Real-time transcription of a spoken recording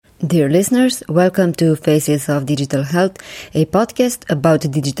Dear listeners, welcome to Faces of Digital Health, a podcast about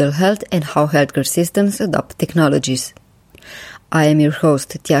digital health and how healthcare systems adopt technologies. I am your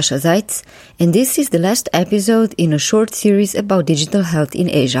host, Tjasa Zajc, and this is the last episode in a short series about digital health in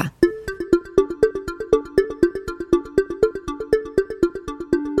Asia.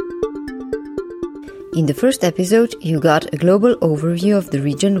 In the first episode, you got a global overview of the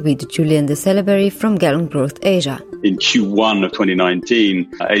region with Julian De Celeberry from Gallant Growth Asia. In Q1 of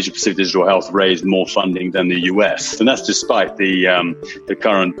 2019, Asia Pacific Digital Health raised more funding than the US. And that's despite the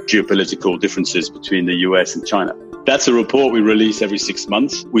current geopolitical differences between the US and China. That's a report we release every 6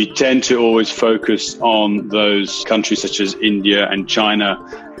 months. We tend to always focus on those countries such as India and China,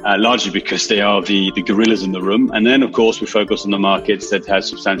 largely because they are the gorillas in the room. And then, of course, we focus on the markets that have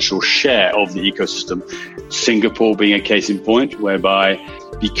substantial share of the ecosystem. Singapore being a case in point, whereby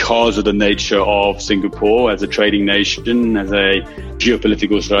because of the nature of Singapore as a trading nation, as a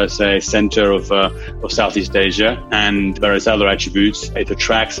geopolitical, should I say, center of Southeast Asia and various other attributes, it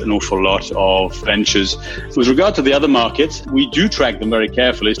attracts an awful lot of ventures. With regard to the other markets, we do track them very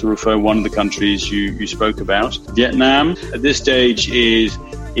carefully. To refer one of the countries you spoke about, Vietnam, at this stage is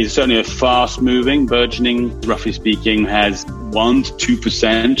certainly a fast-moving, burgeoning, roughly speaking, has 1 to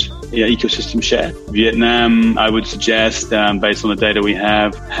 2% ecosystem share. Vietnam, I would suggest, based on the data we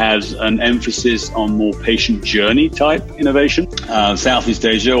have, has an emphasis on more patient journey type innovation. Southeast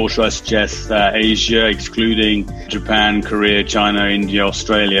Asia, or should I suggest Asia, excluding Japan, Korea, China, India,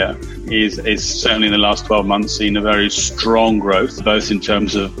 Australia, is certainly in the last 12 months seen a very strong growth, both in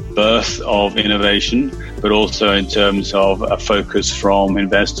terms of birth of innovation, but also in terms of a focus from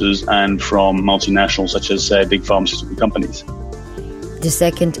investors and from multinationals such as, say, big pharmaceutical companies. The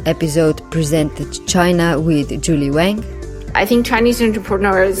second episode presented China with Julie Wang. I think Chinese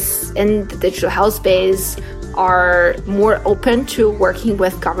entrepreneurs in the digital health space are more open to working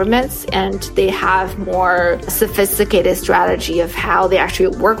with governments, and they have more sophisticated strategy of how they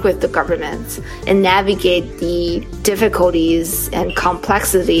actually work with the governments and navigate the difficulties and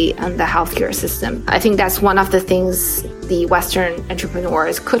complexity in the healthcare system. I think that's one of the things the Western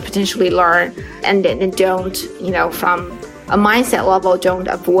entrepreneurs could potentially learn and don't, from a mindset level, don't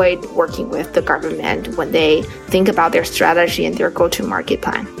avoid working with the government when they think about their strategy and their go-to-market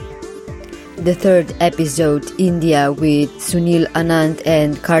plan. The third episode, India, with Sunil Anand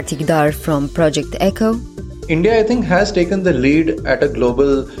and Kartik Dar from Project Echo. India, I think, has taken the lead at a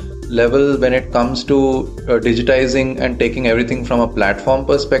global level when it comes to digitizing and taking everything from a platform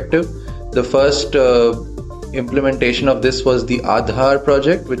perspective. The first implementation of this was the Aadhaar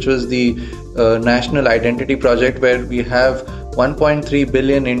project, which was the national identity project, where we have 1.3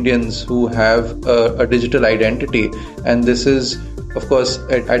 billion Indians who have a digital identity. And this is, of course,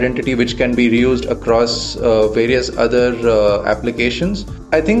 an identity which can be reused across various other applications.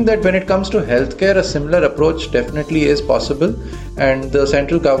 I think that when it comes to healthcare, a similar approach definitely is possible. And the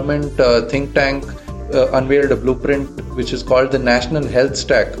central government think tank unveiled a blueprint which is called the National Health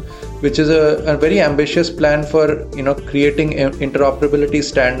Stack, which is a very ambitious plan for creating interoperability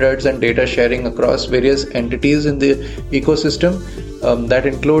standards and data sharing across various entities in the ecosystem. That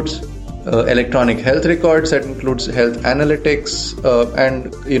includes electronic health records, that includes health analytics,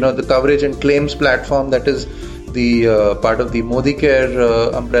 and the coverage and claims platform that is the part of the Modi Care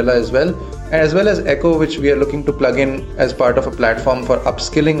umbrella as well as Echo, which we are looking to plug in as part of a platform for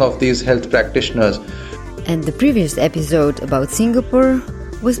upskilling of these health practitioners. And the previous episode about Singapore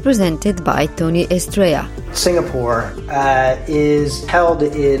was presented by Tony Estrella. Singapore is held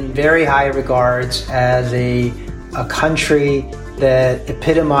in very high regards as a country that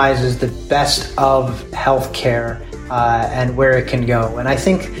epitomizes the best of healthcare and where it can go. And I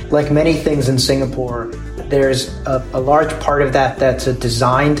think, like many things in Singapore, there's a large part of that's a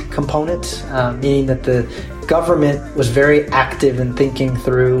designed component, meaning that the government was very active in thinking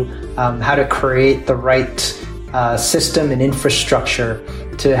through how to create the right system and infrastructure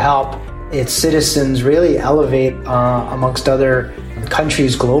to help its citizens really elevate amongst other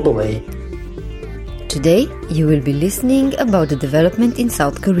countries globally. Today, you will be listening about the development in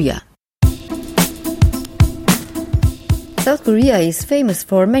South Korea. South Korea is famous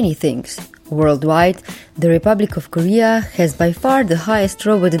for many things. Worldwide, the Republic of Korea has by far the highest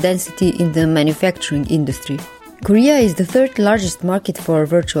robot density in the manufacturing industry. Korea is the third largest market for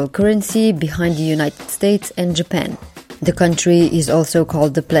virtual currency behind the United States and Japan. The country is also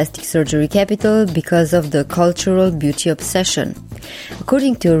called the plastic surgery capital because of the cultural beauty obsession.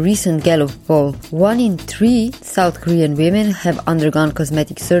 According to a recent Gallup poll, 1 in 3 South Korean women have undergone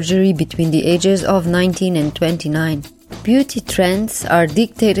cosmetic surgery between the ages of 19 and 29. Beauty trends are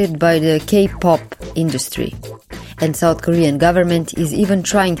dictated by the K-pop industry. and South Korean government is even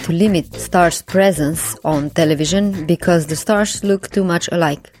trying to limit stars' presence on television because the stars look too much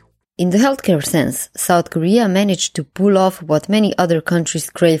alike. In the healthcare sense, South Korea managed to pull off what many other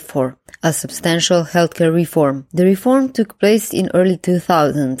countries crave for, a substantial healthcare reform. The reform took place in early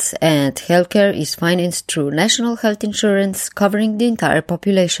 2000s, and healthcare is financed through national health insurance covering the entire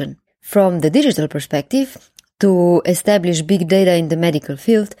population. From the digital perspective, to establish big data in the medical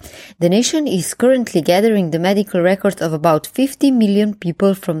field, the nation is currently gathering the medical records of about 50 million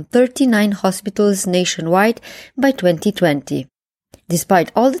people from 39 hospitals nationwide by 2020.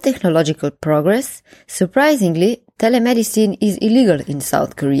 Despite all the technological progress, surprisingly, telemedicine is illegal in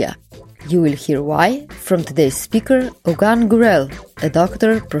South Korea. You will hear why from today's speaker, Ogan Gurel, a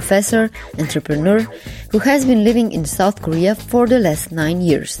doctor, professor, entrepreneur who has been living in South Korea for the last 9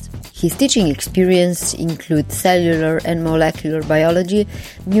 years. His teaching experience includes cellular and molecular biology,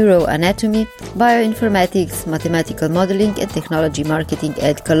 neuroanatomy, bioinformatics, mathematical modeling, and technology marketing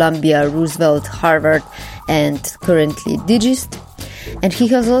at Columbia, Roosevelt, Harvard, and currently Digist. And he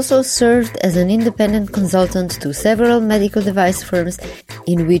has also served as an independent consultant to several medical device firms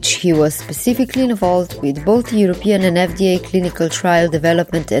in which he was specifically involved with both European and FDA clinical trial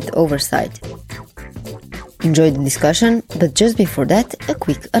development and oversight. Enjoy the discussion, but just before that, a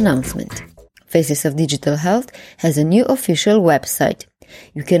quick announcement. Faces of Digital Health has a new official website.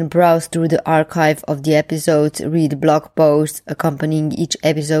 You can browse through the archive of the episodes, read blog posts accompanying each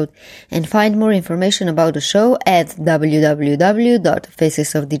episode, and find more information about the show at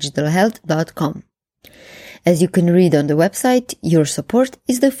www.facesofdigitalhealth.com. As you can read on the website, your support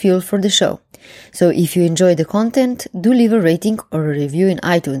is the fuel for the show. So if you enjoy the content, do leave a rating or a review in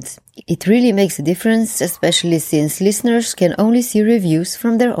iTunes. It really makes a difference, especially since listeners can only see reviews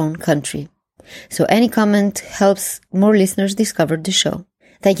from their own country. So any comment helps more listeners discover the show.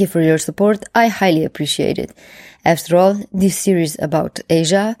 Thank you for your support. I highly appreciate it. After all, this series about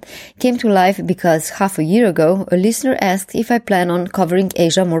Asia came to life because half a year ago, a listener asked if I plan on covering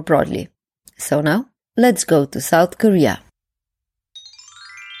Asia more broadly. So now, let's go to South Korea.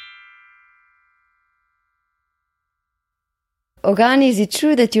 Ogan, is it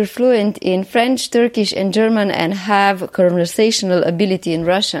true that you're fluent in French, Turkish, and German and have conversational ability in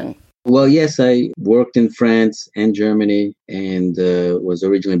Russian? Well, yes, I worked in France and Germany and was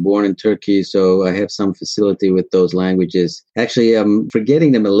originally born in Turkey, so I have some facility with those languages. Actually, I'm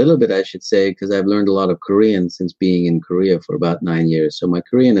forgetting them a little bit, I should say, because I've learned a lot of Korean since being in Korea for about 9 years. So my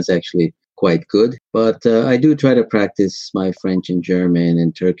Korean is actually quite good, but I do try to practice my French and German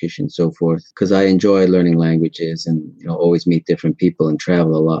and Turkish and so forth because I enjoy learning languages and always meet different people and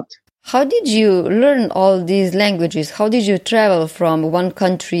travel a lot. How did you learn all these languages? How did you travel from one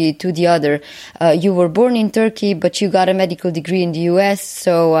country to the other? You were born in Turkey, but you got a medical degree in the US.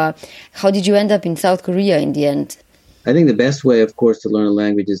 So how did you end up in South Korea in the end? I think the best way, of course, to learn a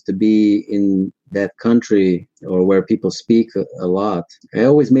language is to be in that country or where people speak a lot. I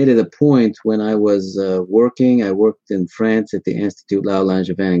always made it a point when I was working. I worked in France at the Institut Lau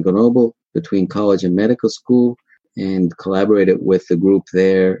Langevin in Grenoble between college and medical school, and collaborated with the group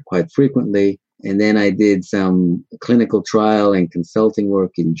there quite frequently. And then I did some clinical trial and consulting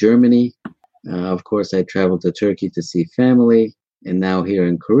work in Germany. Of course, I traveled to Turkey to see family, and now here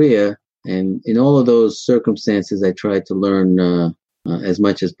in Korea. And in all of those circumstances, I tried to learn as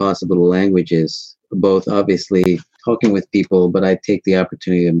much as possible the languages, both obviously talking with people, but I take the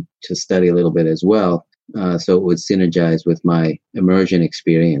opportunity to study a little bit as well, so it would synergize with my immersion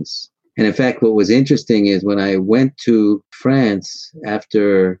experience. And in fact, what was interesting is when I went to France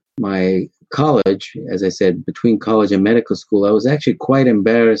after my college, as I said, between college and medical school, I was actually quite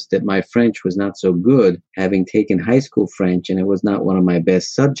embarrassed that my French was not so good, having taken high school French, and it was not one of my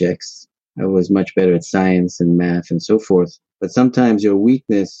best subjects. I was much better at science and math and so forth. But sometimes your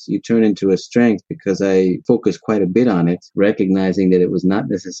weakness, you turn into a strength, because I focused quite a bit on it, recognizing that it was not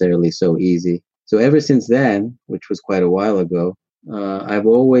necessarily so easy. So ever since then, which was quite a while ago, I've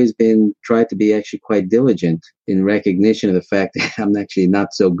always tried to be actually quite diligent in recognition of the fact that I'm actually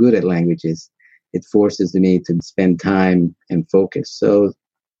not so good at languages. It forces me to spend time and focus. So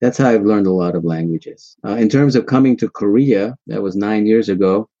that's how I've learned a lot of languages. In terms of coming to Korea, that was 9 years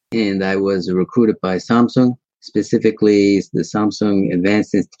ago, and I was recruited by Samsung, specifically the Samsung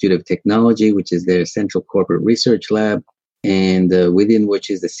Advanced Institute of Technology, which is their central corporate research lab, and within which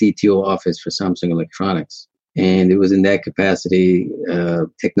is the CTO office for Samsung Electronics. And it was in that capacity,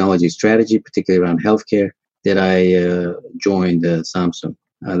 technology strategy, particularly around healthcare, that I joined Samsung.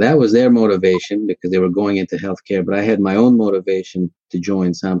 That was their motivation because they were going into healthcare, but I had my own motivation to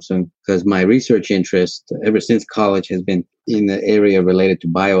join Samsung because my research interest ever since college has been in the area related to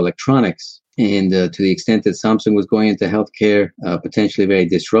bioelectronics. And to the extent that Samsung was going into healthcare, potentially very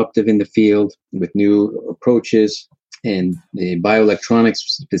disruptive in the field with new approaches, and the bioelectronics,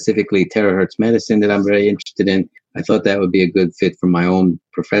 specifically terahertz medicine that I'm very interested in, I thought that would be a good fit for my own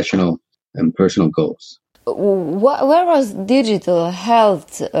professional and personal goals. Where was digital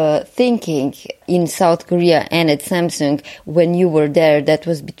health thinking in South Korea and at Samsung when you were there? That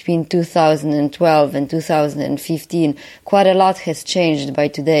was between 2012 and 2015. Quite a lot has changed by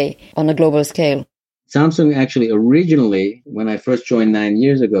today on a global scale. Samsung actually originally, when I first joined 9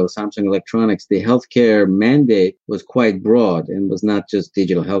 years ago, Samsung Electronics, the healthcare mandate was quite broad and was not just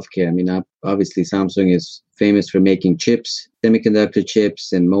digital healthcare. I mean, obviously Samsung is famous for making chips, semiconductor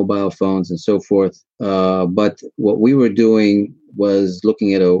chips and mobile phones and so forth. But what we were doing was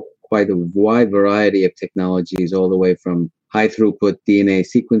looking at quite a wide variety of technologies, all the way from high throughput DNA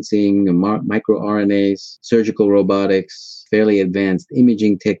sequencing, microRNAs, surgical robotics, fairly advanced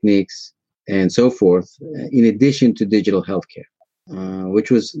imaging techniques, and so forth, in addition to digital healthcare,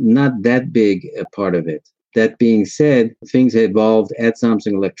 which was not that big a part of it. That being said, things have evolved at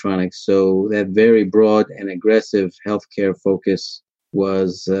Samsung Electronics, so that very broad and aggressive healthcare focus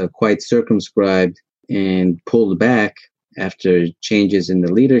was quite circumscribed and pulled back after changes in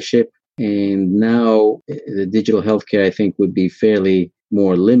the leadership. And now the digital healthcare, I think, would be fairly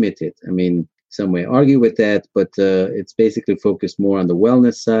more limited. I mean, some may argue with that, but it's basically focused more on the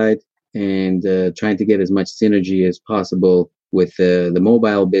wellness side and trying to get as much synergy as possible with the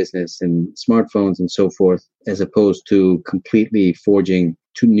mobile business and smartphones and so forth, as opposed to completely forging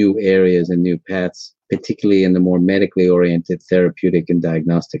two new areas and new paths, particularly in the more medically oriented therapeutic and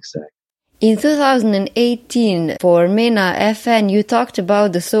diagnostic side. In 2018, for MENA FN, you talked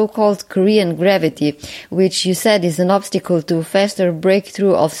about the so-called Korean gravity, which you said is an obstacle to faster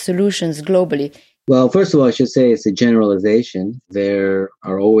breakthrough of solutions globally. Well, first of all, I should say it's a generalization. There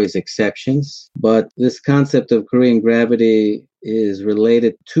are always exceptions, but this concept of Korean gravity is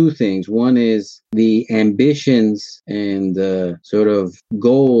related to two things. One is the ambitions and sort of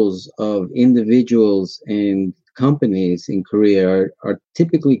goals of individuals and companies in Korea are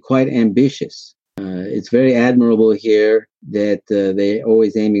typically quite ambitious. It's very admirable here that they're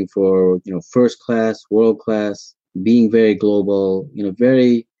always aiming for, first class, world class, being very global,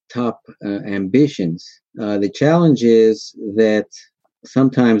 very top ambitions. The challenge is that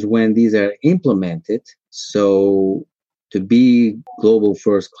sometimes when these are implemented, so to be global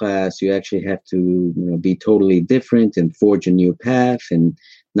first class, you actually have to be totally different and forge a new path and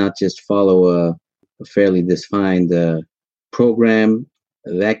not just follow a fairly defined program.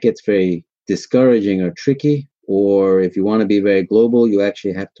 That gets very discouraging or tricky. Or if you want to be very global, you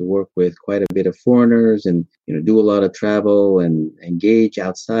actually have to work with quite a bit of foreigners and do a lot of travel and engage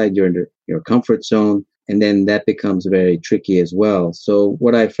outside your comfort zone. And then that becomes very tricky as well. So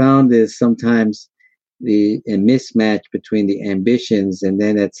what I found is sometimes a mismatch between the ambitions, and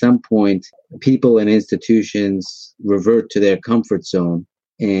then at some point, people and institutions revert to their comfort zone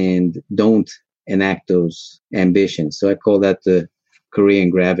and don't enact those ambitions. So I call that the Korean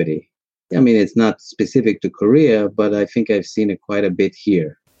gravity. I mean, it's not specific to Korea, but I think I've seen it quite a bit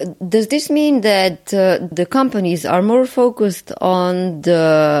here. Does this mean that the companies are more focused on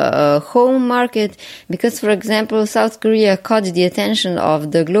the home market? Because, for example, South Korea caught the attention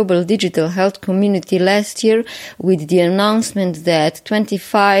of the global digital health community last year with the announcement that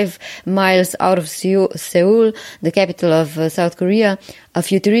 25 miles out of Seoul, the capital of South Korea, a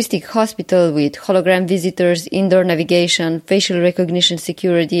futuristic hospital with hologram visitors, indoor navigation, facial recognition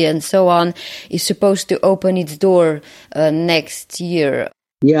security, and so on, is supposed to open its door next year.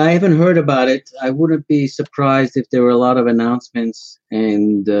 Yeah, I haven't heard about it. I wouldn't be surprised if there were a lot of announcements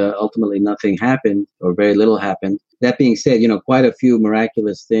and ultimately nothing happened or very little happened. That being said, quite a few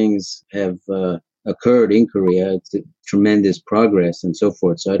miraculous things have occurred in Korea. It's a tremendous progress and so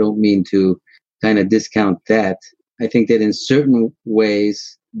forth. So I don't mean to kind of discount that. I think that in certain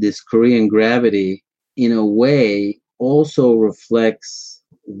ways, this Korean gravity, in a way, also reflects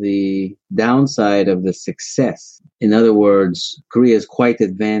the downside of the success. In other words, Korea is quite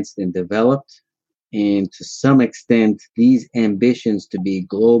advanced and developed. And to some extent, these ambitions to be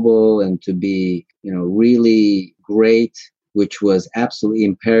global and to be, really great, which was absolutely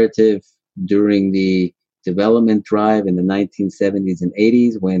imperative during the development drive in the 1970s and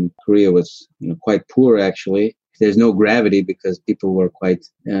 80s when Korea was, quite poor, actually. There's no gravity because people were quite,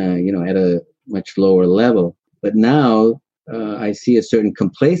 at a much lower level. But now I see a certain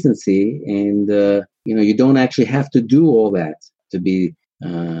complacency and, you don't actually have to do all that to be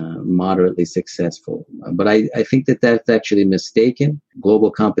moderately successful. But I think that that's actually mistaken.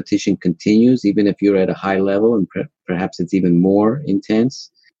 Global competition continues, even if you're at a high level, and perhaps it's even more intense.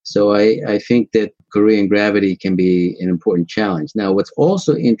 So I think that Korean gravity can be an important challenge. Now, what's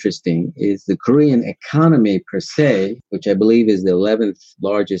also interesting is the Korean economy per se, which I believe is the 11th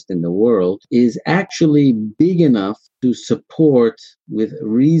largest in the world, is actually big enough to support with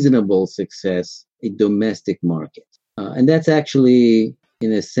reasonable success a domestic market. And that's actually,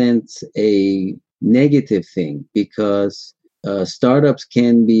 in a sense, a negative thing because startups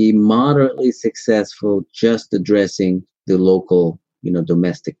can be moderately successful just addressing the local,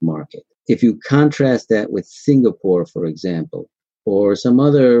 domestic market. If you contrast that with Singapore, for example, or some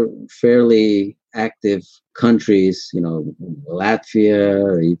other fairly active countries, Latvia,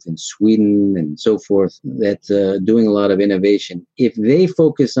 or even Sweden and so forth, that's doing a lot of innovation. If they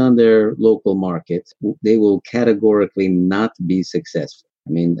focus on their local market, they will categorically not be successful. I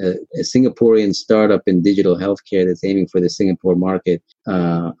mean, a Singaporean startup in digital healthcare that's aiming for the Singapore market,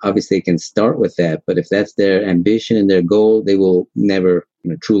 obviously they can start with that. But if that's their ambition and their goal, they will never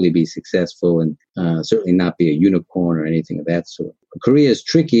truly be successful and certainly not be a unicorn or anything of that sort. Korea is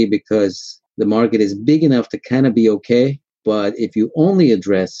tricky because the market is big enough to kind of be okay. But if you only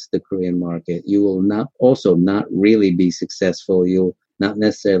address the Korean market, you will not really be successful. You'll not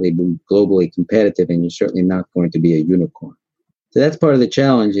necessarily be globally competitive, and you're certainly not going to be a unicorn. So that's part of the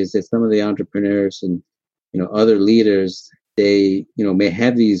challenge is that some of the entrepreneurs and, other leaders, they, may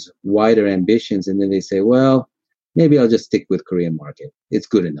have these wider ambitions and then they say, well, maybe I'll just stick with Korean market. It's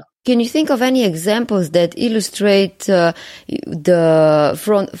good enough. Can you think of any examples that illustrate the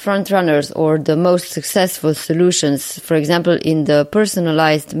front runners or the most successful solutions, for example, in the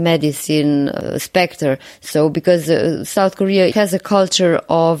personalized medicine spectrum? So because South Korea has a culture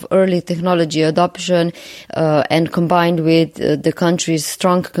of early technology adoption and combined with the country's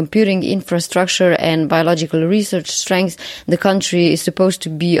strong computing infrastructure and biological research strengths, the country is supposed to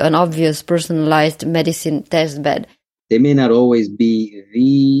be an obvious personalized medicine test bed. They may not always be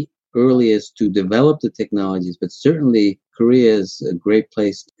the earliest to develop the technologies, but certainly Korea is a great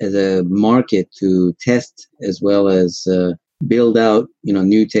place as a market to test as well as build out,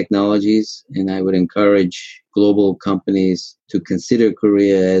 new technologies. And I would encourage global companies to consider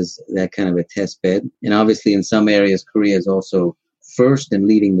Korea as that kind of a test bed. And obviously in some areas, Korea is also first and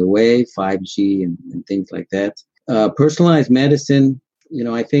leading the way, 5G and things like that. Personalized medicine,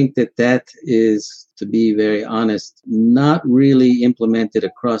 I think that is, to be very honest, not really implemented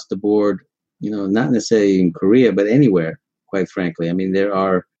across the board, not necessarily in Korea, but anywhere, quite frankly. I mean, there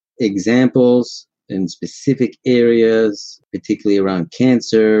are examples in specific areas, particularly around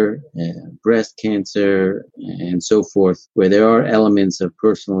cancer, breast cancer, and so forth, where there are elements of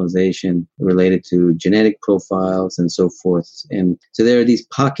personalization related to genetic profiles and so forth. And so there are these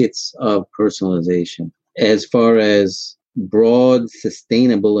pockets of personalization. As far as broad,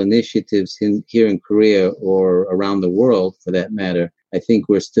 sustainable initiatives here in Korea or around the world, for that matter, I think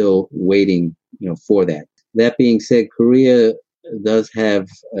we're still waiting, for that. That being said, Korea does have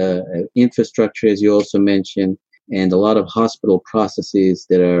infrastructure, as you also mentioned, and a lot of hospital processes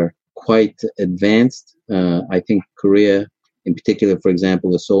that are quite advanced. I think Korea, in particular, for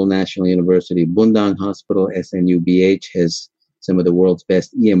example, the Seoul National University Bundang Hospital, SNUBH, has some of the world's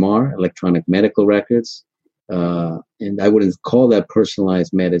best EMR, electronic medical records. And I wouldn't call that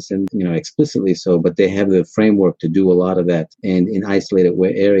personalized medicine, explicitly so, but they have the framework to do a lot of that. And in isolated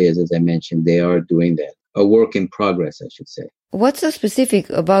areas, as I mentioned, they are doing that. A work in progress, I should say. What's so specific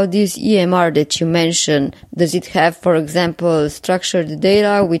about this EMR that you mentioned? Does it have, for example, structured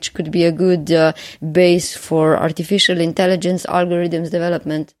data, which could be a good base for artificial intelligence algorithms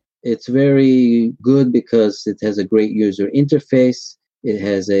development? It's very good because it has a great user interface. It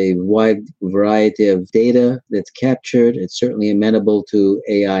has a wide variety of data that's captured. It's certainly amenable to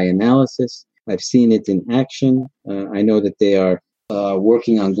AI analysis. I've seen it in action. I know that they are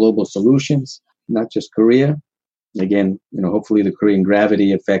working on global solutions, not just Korea. Again, hopefully the Korean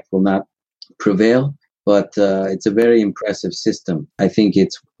gravity effect will not prevail, but it's a very impressive system. I think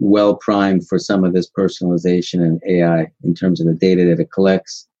it's well primed for some of this personalization and AI in terms of the data that it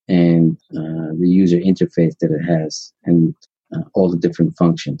collects and the user interface that it has. And all the different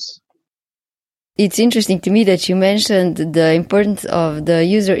functions. It's interesting to me that you mentioned the importance of the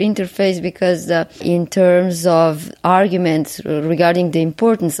user interface because in terms of arguments regarding the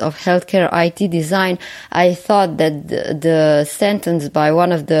importance of healthcare IT design, I thought that the sentence by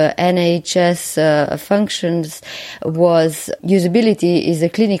one of the NHS functions was usability is a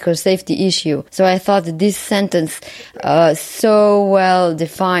clinical safety issue. So I thought that this sentence so well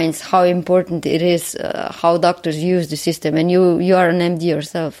defines how important it is, how doctors use the system. And you are an MD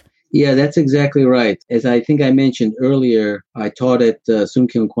yourself. Yeah, that's exactly right. As I think I mentioned earlier, I taught at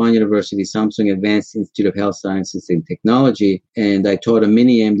Soong Kyung Kwan University, Samsung Advanced Institute of Health Sciences and Technology, and I taught a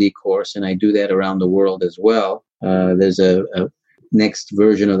mini MD course, and I do that around the world as well. There's a next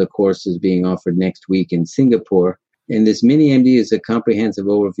version of the course is being offered next week in Singapore. And this mini MD is a comprehensive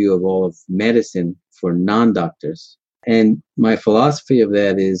overview of all of medicine for non-doctors. And my philosophy of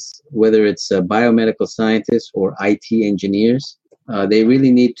that is whether it's biomedical scientists or IT engineers, they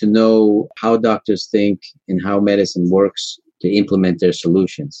really need to know how doctors think and how medicine works to implement their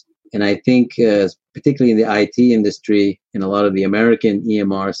solutions. And I think particularly in the IT industry and a lot of the American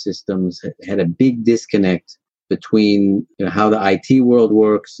EMR systems had a big disconnect between how the IT world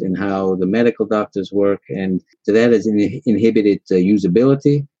works and how the medical doctors work. And so that has inhibited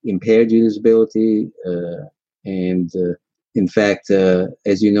usability, impaired usability. And in fact,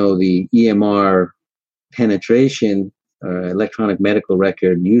 as you know, the EMR penetration, electronic medical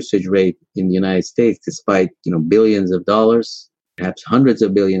record usage rate in the United States, despite billions of dollars, perhaps hundreds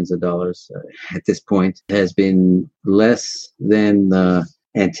of billions of dollars at this point, has been less than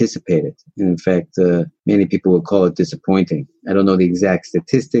anticipated. And in fact, many people will call it disappointing. I don't know the exact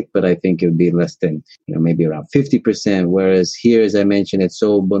statistic, but I think it would be less than, maybe around 50%. Whereas here, as I mentioned, at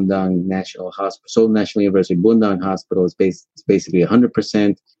Seoul Bundang National Hospital, Seoul National University Bundang Hospital is basically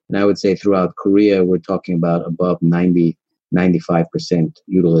 100%. And I would say throughout Korea, we're talking about above 95%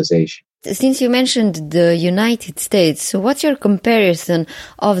 utilization. Since you mentioned the United States, so what's your comparison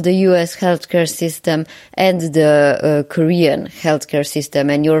of the U.S. healthcare system and the Korean healthcare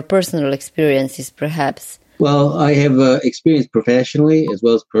system and your personal experiences, perhaps? Well, I have experienced professionally as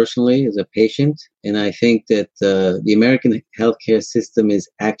well as personally as a patient. And I think that the American healthcare system is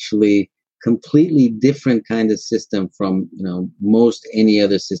actually completely different kind of system from most any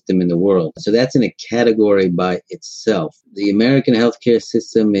other system in the world. So that's in a category by itself. The American healthcare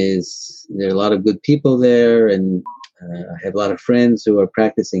system there are a lot of good people there, and I have a lot of friends who are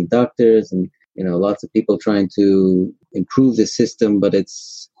practicing doctors, and lots of people trying to improve the system, but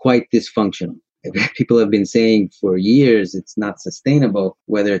it's quite dysfunctional. People have been saying for years it's not sustainable,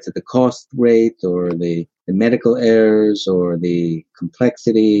 whether it's at the cost rate or the medical errors or the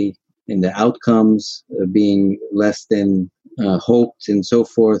complexity and the outcomes being less than hoped and so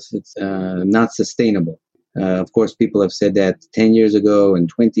forth. It's not sustainable. Of course, people have said that 10 years ago and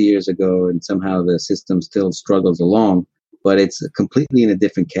 20 years ago, and somehow the system still struggles along, but it's completely in a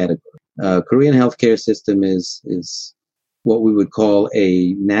different category. Korean healthcare system is what we would call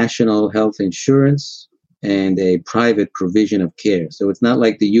a national health insurance and a private provision of care. So it's not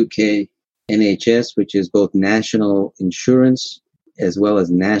like the UK NHS, which is both national insurance as well as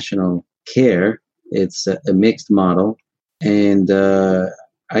national care. It's a mixed model. And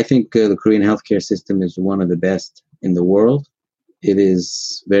I think the Korean healthcare system is one of the best in the world. It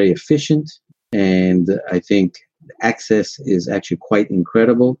is very efficient, and I think access is actually quite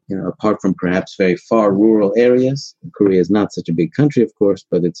incredible, apart from perhaps very far rural areas. Korea is not such a big country, of course,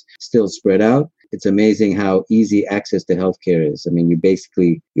 but it's still spread out. It's amazing how easy access to healthcare is. I mean,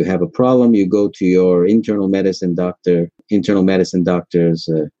 you have a problem, you go to your internal medicine doctors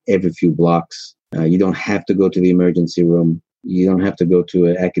every few blocks. You don't have to go to the emergency room. You don't have to go to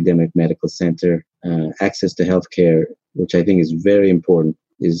an academic medical center. Access to healthcare, which I think is very important,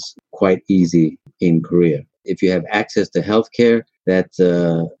 is quite easy in Korea. If you have access to healthcare, that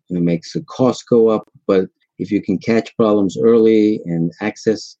makes the cost go up. But if you can catch problems early and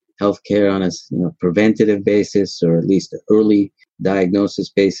access healthcare on a preventative basis, or at least early diagnosis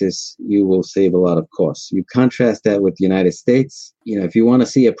basis, you will save a lot of costs. You contrast that with the United States. If you want to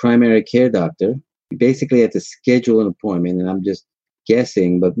see a primary care doctor, you basically have to schedule an appointment. And I'm just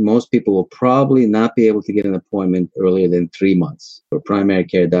guessing, but most people will probably not be able to get an appointment earlier than 3 months for a primary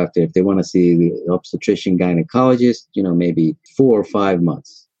care doctor. If they want to see the obstetrician gynecologist, maybe 4 or 5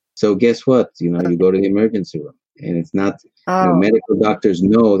 months. So guess what? You go to the emergency room, and it's not, medical doctors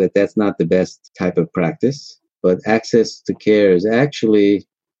know that that's not the best type of practice, but access to care is actually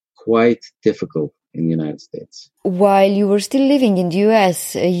quite difficult in the United States. While you were still living in the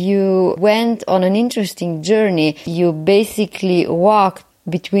US, you went on an interesting journey. You basically walked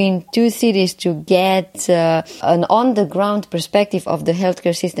between two cities to get an on-the-ground perspective of the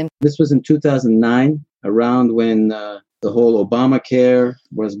healthcare system. This was in 2009, around when the whole Obamacare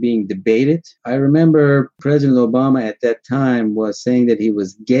was being debated. I remember President Obama at that time was saying that he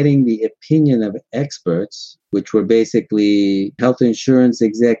was getting the opinion of experts, which were basically health insurance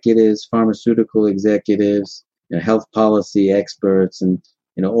executives, pharmaceutical executives, health policy experts, and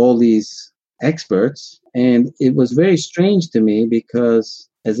all these experts. And it was very strange to me because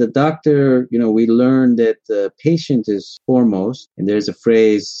As a doctor, we learn that the patient is foremost, and there's a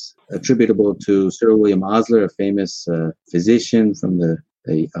phrase attributable to Sir William Osler, a famous physician from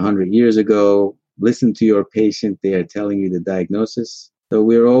 100 years ago. Listen to your patient; they are telling you the diagnosis. So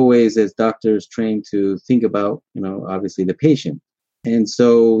we're always, as doctors, trained to think about, obviously the patient. And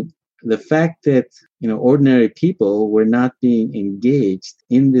so the fact that, ordinary people were not being engaged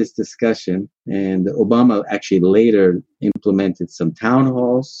in this discussion, and Obama actually later implemented some town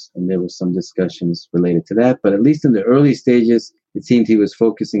halls, and there were some discussions related to that. But at least in the early stages, it seemed he was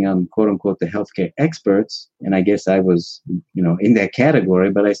focusing on, quote unquote, the healthcare experts. And I guess I was, in that category,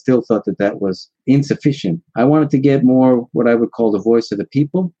 but I still thought that was insufficient. I wanted to get more what I would call the voice of the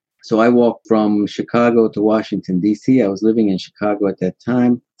people. So I walked from Chicago to Washington, D.C. I was living in Chicago at that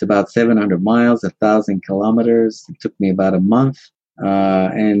time. It's about 700 miles, 1,000 kilometers. It took me about a month.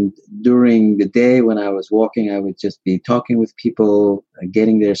 And during the day when I was walking, I would just be talking with people,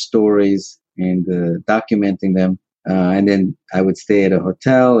 getting their stories and documenting them. And then I would stay at a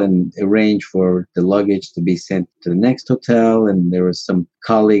hotel and arrange for the luggage to be sent to the next hotel. And there were some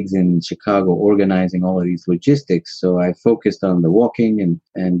colleagues in Chicago organizing all of these logistics. So I focused on the walking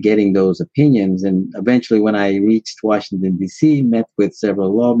and getting those opinions. And eventually when I reached Washington, D.C., met with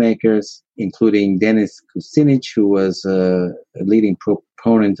several lawmakers, including Dennis Kucinich, who was a leading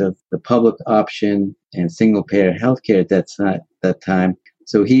proponent of the public option and single-payer healthcare at that time.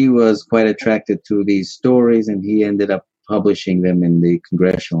 So he was quite attracted to these stories, and he ended up publishing them in the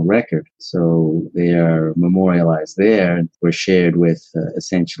Congressional Record. So they are memorialized there and were shared with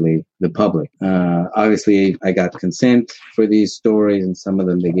essentially the public. Obviously, I got consent for these stories, and some of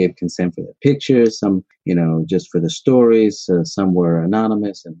them they gave consent for the pictures, some, just for the stories, some were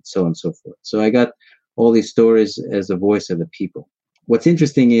anonymous, and so on and so forth. So I got all these stories as a voice of the people. What's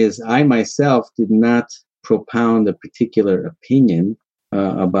interesting is I myself did not propound a particular opinion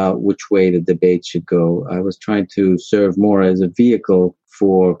about which way the debate should go. I was trying to serve more as a vehicle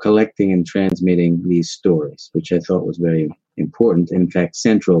for collecting and transmitting these stories, which I thought was very important, in fact,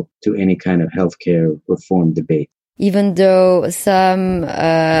 central to any kind of healthcare reform debate. Even though some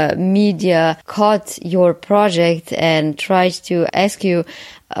media caught your project and tried to ask you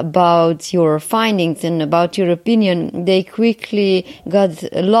about your findings and about your opinion, they quickly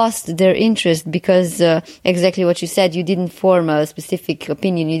lost their interest because exactly what you said, you didn't form a specific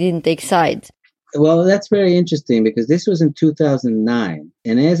opinion, you didn't take sides. Well, that's very interesting because this was in 2009.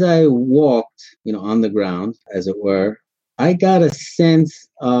 And as I walked, on the ground, as it were, I got a sense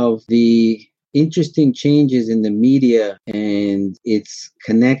of the interesting changes in the media and its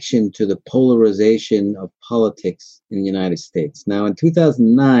connection to the polarization of politics in the United States. Now, in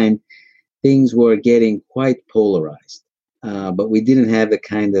 2009, things were getting quite polarized, but we didn't have the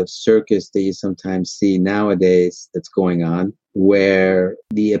kind of circus that you sometimes see nowadays that's going on, where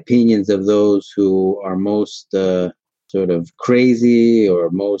the opinions of those who are most sort of crazy or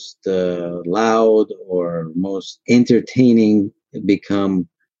most loud or most entertaining become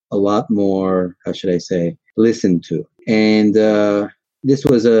a lot more, listened to. And this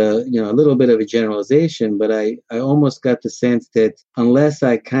was a little bit of a generalization, but I almost got the sense that unless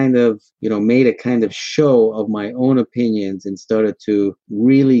I kind of, made a kind of show of my own opinions and started to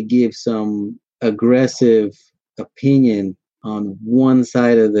really give some aggressive opinion on one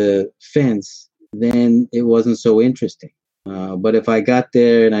side of the fence, then it wasn't so interesting. But if I got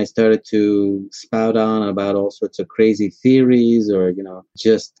there and I started to spout on about all sorts of crazy theories or,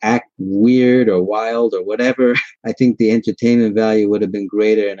 just act weird or wild or whatever, I think the entertainment value would have been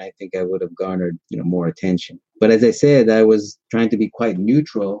greater and I think I would have garnered, more attention. But as I said, I was trying to be quite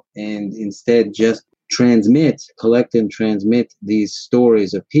neutral and instead just collect and transmit these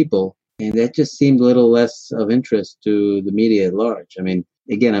stories of people. And that just seemed a little less of interest to the media at large. I mean,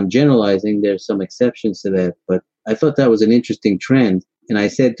 again, I'm generalizing. There's some exceptions to that, but I thought that was an interesting trend. And I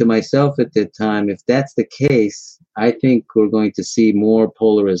said to myself at that time, if that's the case, I think we're going to see more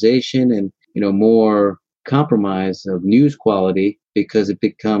polarization and, more compromise of news quality because it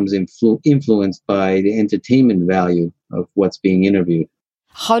becomes influenced by the entertainment value of what's being interviewed.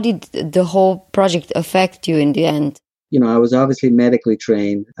 How did the whole project affect you in the end? I was obviously medically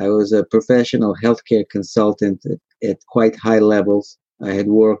trained. I was a professional healthcare consultant at quite high levels. I had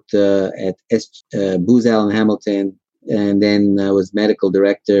worked at Booz Allen Hamilton, and then I was medical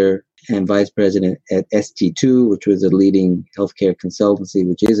director and vice president at ST2, which was a leading healthcare consultancy,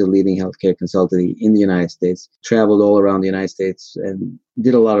 which is a leading healthcare consultancy in the United States. Traveled all around the United States and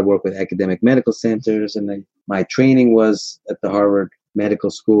did a lot of work with academic medical centers. And my training was at the Harvard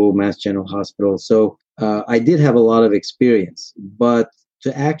Medical School, Mass General Hospital. So I did have a lot of experience, but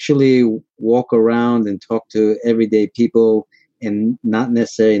to actually walk around and talk to everyday people and not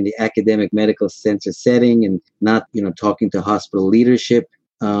necessarily in the academic medical center setting and not, talking to hospital leadership,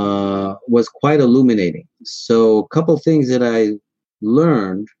 was quite illuminating. So a couple things that I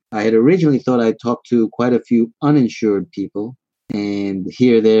learned. I had originally thought I'd talk to quite a few uninsured people and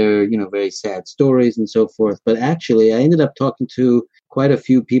hear their, very sad stories and so forth. But actually, I ended up talking to quite a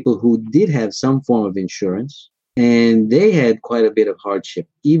few people who did have some form of insurance, and they had quite a bit of hardship,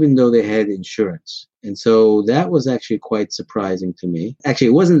 even though they had insurance. And so that was actually quite surprising to me. Actually,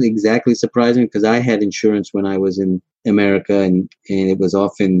 it wasn't exactly surprising because I had insurance when I was in America, and it was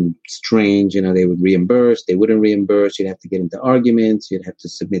often strange. They would reimburse, they wouldn't reimburse. You'd have to get into arguments. You'd have to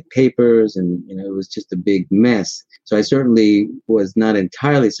submit papers, and, it was just a big mess. So I certainly was not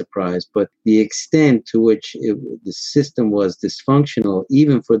entirely surprised, but the extent to which the system was dysfunctional,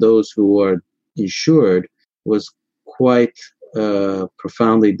 even for those who are insured, was quite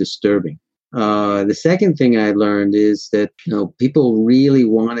profoundly disturbing. The second thing I learned is that, people really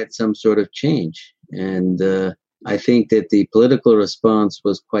wanted some sort of change. And I think that the political response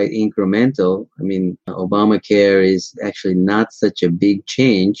was quite incremental. I mean, Obamacare is actually not such a big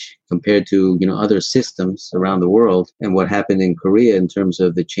change compared to, other systems around the world, and what happened in Korea in terms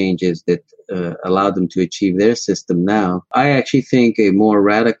of the changes that allowed them to achieve their system now. I actually think a more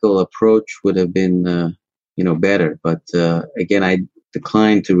radical approach would have been better. But again, I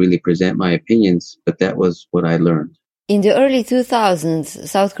declined to really present my opinions, but that was what I learned. In the early 2000s,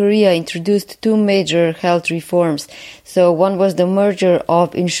 South Korea introduced two major health reforms. So one was the merger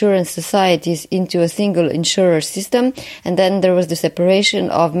of insurance societies into a single insurer system, and then there was the separation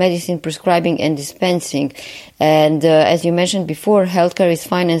of medicine prescribing and dispensing. And as you mentioned before, healthcare is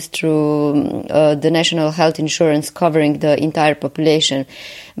financed through the national health insurance covering the entire population.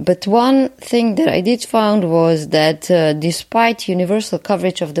 But one thing that I did find was that despite universal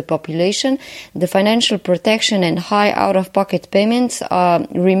coverage of the population, the financial protection and high out-of-pocket payments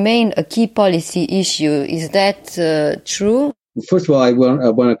remain a key policy issue. Is that true? First of all, I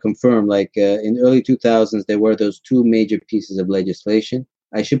want to confirm, in the early 2000s, there were those two major pieces of legislation.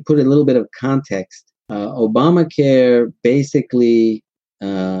 I should put a little bit of context. Obamacare basically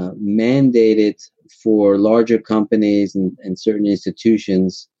mandated for larger companies and certain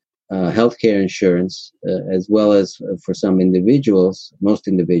institutions healthcare insurance, as well as for some individuals, most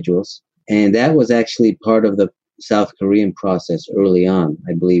individuals. And that was actually part of the South Korean process early on,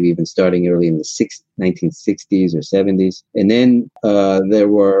 I believe even starting early in the 1960s or 70s. And then there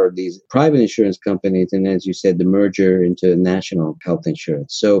were these private insurance companies, and as you said, the merger into national health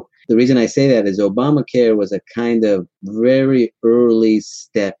insurance. So the reason I say that is Obamacare was a kind of very early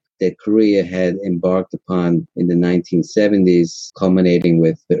step that Korea had embarked upon in the 1970s, culminating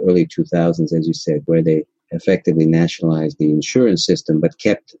with the early 2000s, as you said, where they effectively nationalized the insurance system, but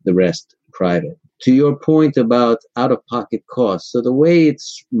kept the rest private. To your point about out-of-pocket costs, so the way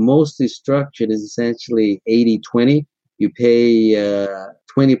it's mostly structured is essentially 80-20. You pay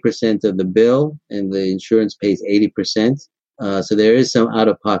 20% of the bill, and the insurance pays 80%. So there is some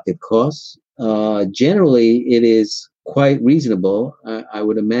out-of-pocket costs. Generally, it is quite reasonable. I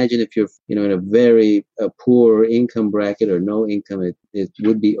would imagine if you're, in a very poor income bracket or no income, it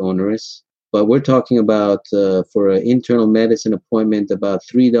would be onerous. But we're talking about, for an internal medicine appointment, about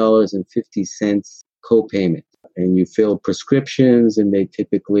 $3.50 copayment. And you fill prescriptions, and they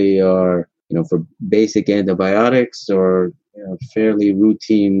typically are, for basic antibiotics or fairly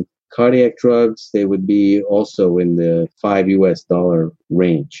routine cardiac drugs. They would be also in the $5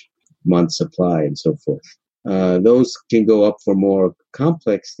 range, month supply and so forth. Those can go up for more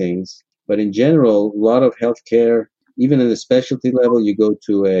complex things, but in general, a lot of healthcare, even in the specialty level, you go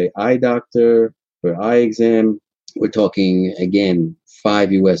to an eye doctor for eye exam. We're talking again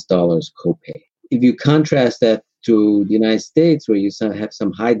 $5 copay. If you contrast that to the United States, where you have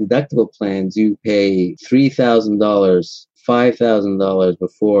some high deductible plans, you pay $3,000, $5,000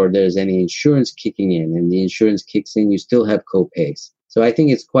 before there's any insurance kicking in, and the insurance kicks in, you still have copays. So I think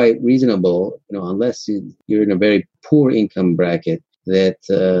it's quite reasonable, unless you're in a very poor income bracket, that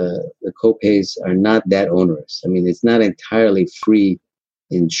the copays are not that onerous. I mean, it's not entirely free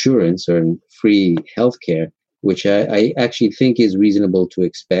insurance or free healthcare, which I actually think is reasonable to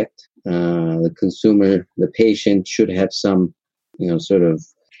expect. The consumer, the patient should have some, sort of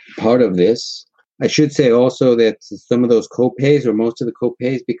part of this. I should say also that some of those copays, or most of the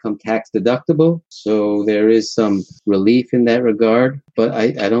copays, become tax deductible. So there is some relief in that regard, but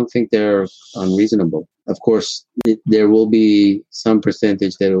I don't think they're unreasonable. Of course, there will be some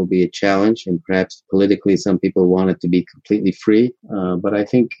percentage that will be a challenge, and perhaps politically some people want it to be completely free, but I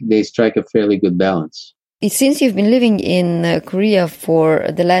think they strike a fairly good balance. Since you've been living in Korea for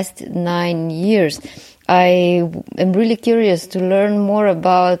the last 9 years, I am really curious to learn more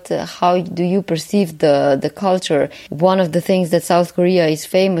about how do you perceive the culture. One of the things that South Korea is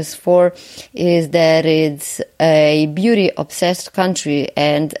famous for is that it's a beauty-obsessed country,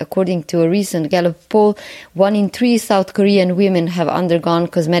 and according to a recent Gallup poll, 1 in 3 South Korean women have undergone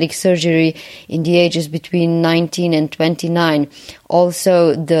cosmetic surgery in the ages between 19 and 29.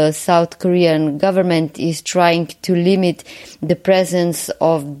 Also, the South Korean government is trying to limit the presence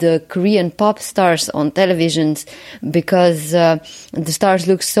of the Korean pop stars on televisions because the stars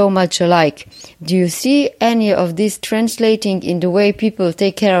look so much alike. Do you see any of this translating in the way people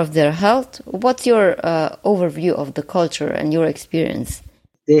take care of their health? What's your overview of the culture and your experience?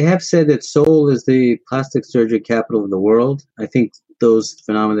 They have said that Seoul is the plastic surgery capital of the world. I think those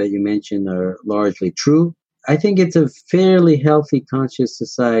phenomena that you mentioned are largely true. I think it's a fairly healthy, conscious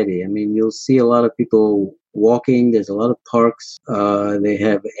society. I mean, you'll see a lot of people walking. There's a lot of parks. They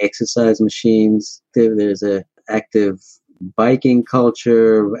have exercise machines. There's a active biking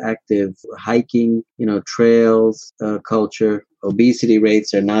culture, active hiking, trails culture. Obesity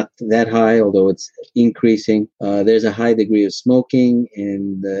rates are not that high, although it's increasing. There's a high degree of smoking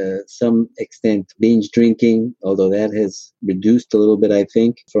and some extent binge drinking, although that has reduced a little bit, I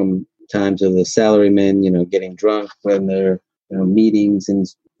think, from times of the salarymen, getting drunk when they're meetings and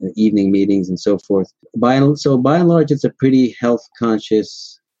evening meetings and so forth. By and large, it's a pretty health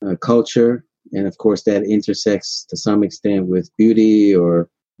conscious culture, and of course that intersects to some extent with beauty or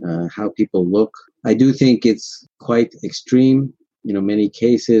how people look. I do think it's quite extreme. Many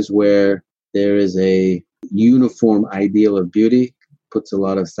cases where there is a uniform ideal of beauty puts a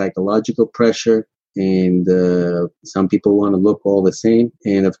lot of psychological pressure. And some people want to look all the same.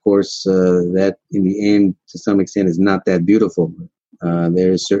 And of course, that in the end, to some extent, is not that beautiful.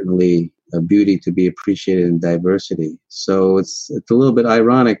 There is certainly a beauty to be appreciated in diversity. So it's a little bit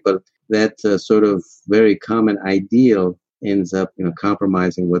ironic, but that sort of very common ideal ends up,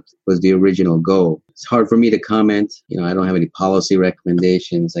 compromising what was the original goal. It's hard for me to comment. I don't have any policy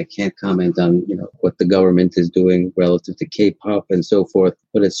recommendations. I can't comment on, what the government is doing relative to K-pop and so forth,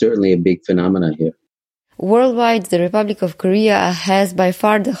 but it's certainly a big phenomenon here. Worldwide, the Republic of Korea has by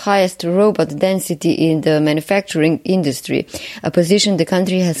far the highest robot density in the manufacturing industry, a position the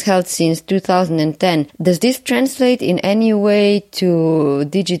country has held since 2010. Does this translate in any way to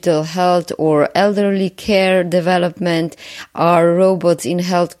digital health or elderly care development? Are robots in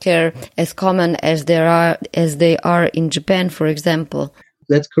healthcare as common as they are in Japan, for example?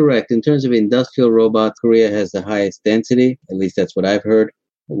 That's correct. In terms of industrial robots, Korea has the highest density. At least that's what I've heard,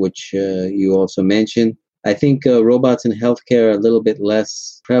 which you also mentioned. I think robots in healthcare are a little bit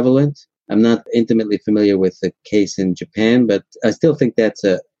less prevalent. I'm not intimately familiar with the case in Japan, but I still think that's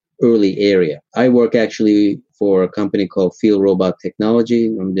an early area. I work actually for a company called Field Robot Technology.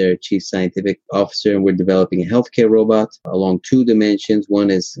 I'm their chief scientific officer, and we're developing a healthcare robot along 2 dimensions. One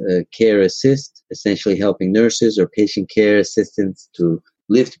is care assist, essentially helping nurses or patient care assistants to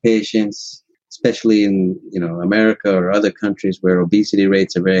lift patients, especially in America or other countries where obesity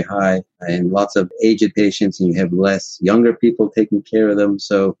rates are very high and lots of aged patients, and you have less younger people taking care of them.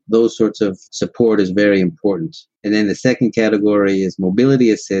 So those sorts of support is very important. And then the second category is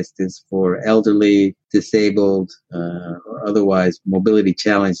mobility assist, is for elderly, disabled, or otherwise mobility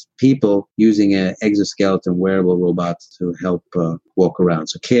challenged people using an exoskeleton wearable robot to help walk around.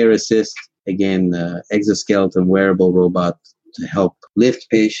 So care assist, again, exoskeleton wearable robot to help lift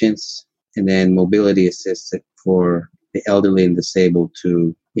patients, and then mobility assist for the elderly and disabled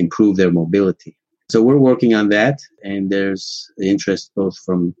to improve their mobility. So we're working on that, and there's interest both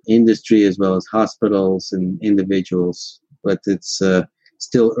from industry as well as hospitals and individuals, but it's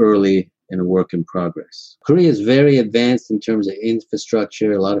still early and a work in progress. Korea is very advanced in terms of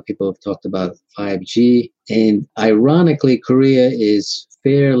infrastructure. A lot of people have talked about 5G, and ironically, Korea is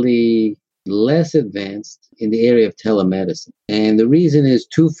fairly less advanced in the area of telemedicine. And the reason is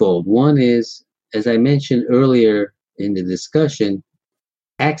twofold. One is, as I mentioned earlier in the discussion,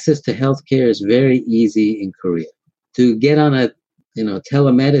 access to healthcare is very easy in Korea. To get on a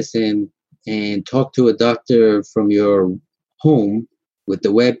telemedicine and talk to a doctor from your home with the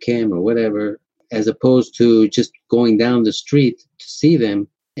webcam or whatever, as opposed to just going down the street to see them,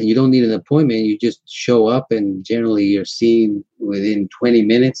 and you don't need an appointment, you just show up, and generally you're seen within 20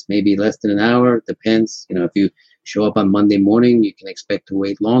 minutes, maybe less than an hour. Depends. If you show up on Monday morning, you can expect to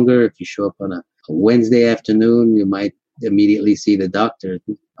wait longer. If you show up on a Wednesday afternoon, you might immediately see the doctor.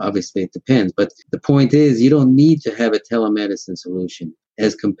 Obviously, it depends. But the point is, you don't need to have a telemedicine solution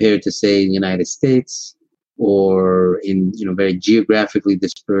as compared to, say, in the United States or in very geographically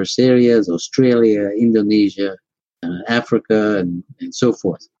dispersed areas, Australia, Indonesia, Africa, and so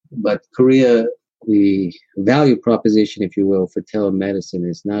forth. But Korea the value proposition, if you will, for telemedicine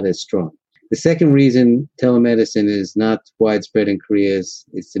is not as strong. The second reason telemedicine is not widespread in Korea is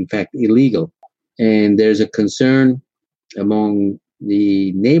it's in fact illegal. And there's a concern among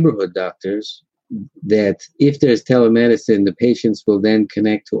the neighborhood doctors that if there's telemedicine, the patients will then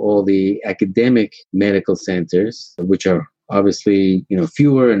connect to all the academic medical centers, which are obviously,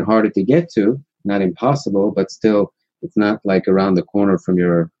 fewer and harder to get to, not impossible, but still it's not like around the corner from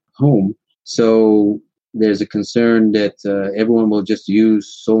your home. So there's a concern that everyone will just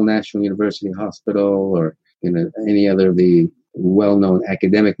use Seoul National University Hospital or any other of the well-known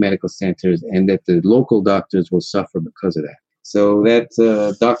academic medical centers, and that the local doctors will suffer because of that. So that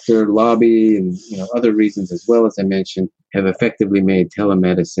doctor lobby and other reasons as well, as I mentioned, have effectively made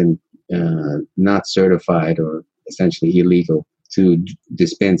telemedicine not certified or essentially illegal to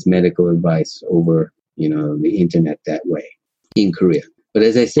dispense medical advice over the internet that way in Korea. But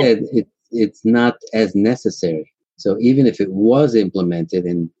as I said, it's not as necessary. So even if it was implemented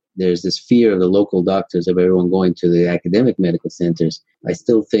and there's this fear of the local doctors, of everyone going to the academic medical centers, I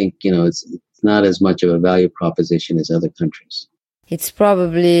still think, it's not as much of a value proposition as other countries. It's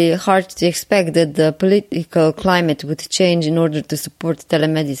probably hard to expect that the political climate would change in order to support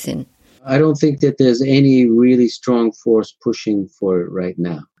telemedicine. I don't think that there's any really strong force pushing for it right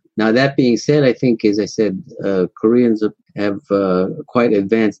now. Now, that being said, I think, as I said, Koreans have quite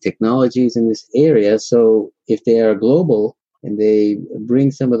advanced technologies in this area. So if they are global and they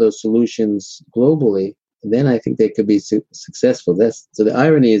bring some of those solutions globally, then I think they could be successful. So the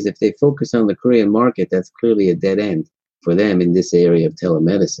irony is if they focus on the Korean market, that's clearly a dead end for them in this area of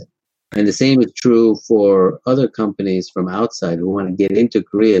telemedicine. And the same is true for other companies from outside who want to get into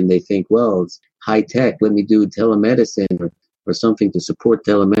Korea and they think, well, it's high tech, let me do telemedicine or something to support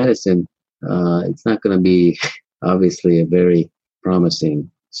telemedicine. It's not going to be obviously a very promising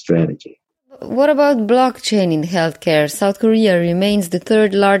strategy. What about blockchain in healthcare? South Korea remains the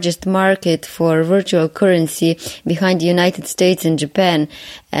third largest market for virtual currency behind the United States and Japan,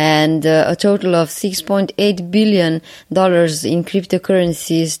 and a total of $6.8 billion in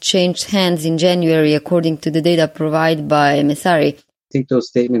cryptocurrencies changed hands in January, according to the data provided by Messari. I think those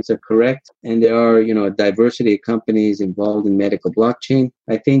statements are correct, and there are, a diversity of companies involved in medical blockchain.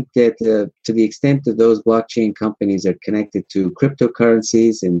 I think that to the extent that those blockchain companies are connected to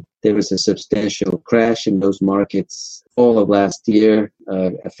cryptocurrencies, and there was a substantial crash in those markets all of last year,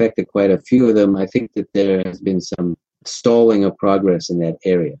 affected quite a few of them. I think that there has been some stalling of progress in that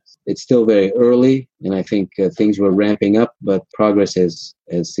area. It's still very early, and I think things were ramping up, but progress has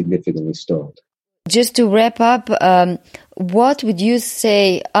significantly stalled. Just to wrap up, what would you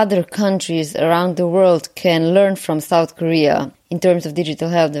say other countries around the world can learn from South Korea in terms of digital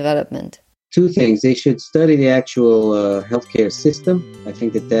health development? Two things. They should study the actual healthcare system. I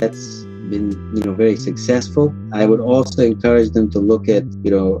think that that's been, very successful. I would also encourage them to look at,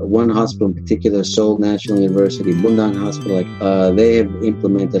 one hospital in particular, Seoul National University, Bundang Hospital. They have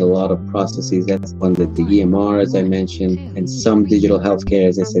implemented a lot of processes. That's one that the EMR, as I mentioned, and some digital healthcare,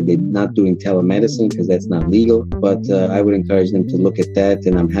 as I said, they're not doing telemedicine because that's not legal. But I would encourage them to look at that,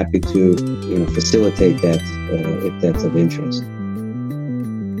 and I'm happy to, facilitate that if that's of interest.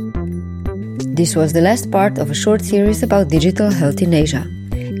 This was the last part of a short series about digital health in Asia.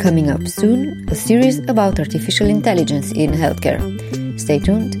 Coming up soon, a series about artificial intelligence in healthcare. Stay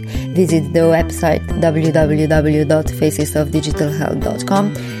tuned. Visit the website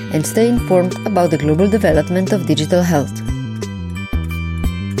www.facesofdigitalhealth.com and stay informed about the global development of digital health.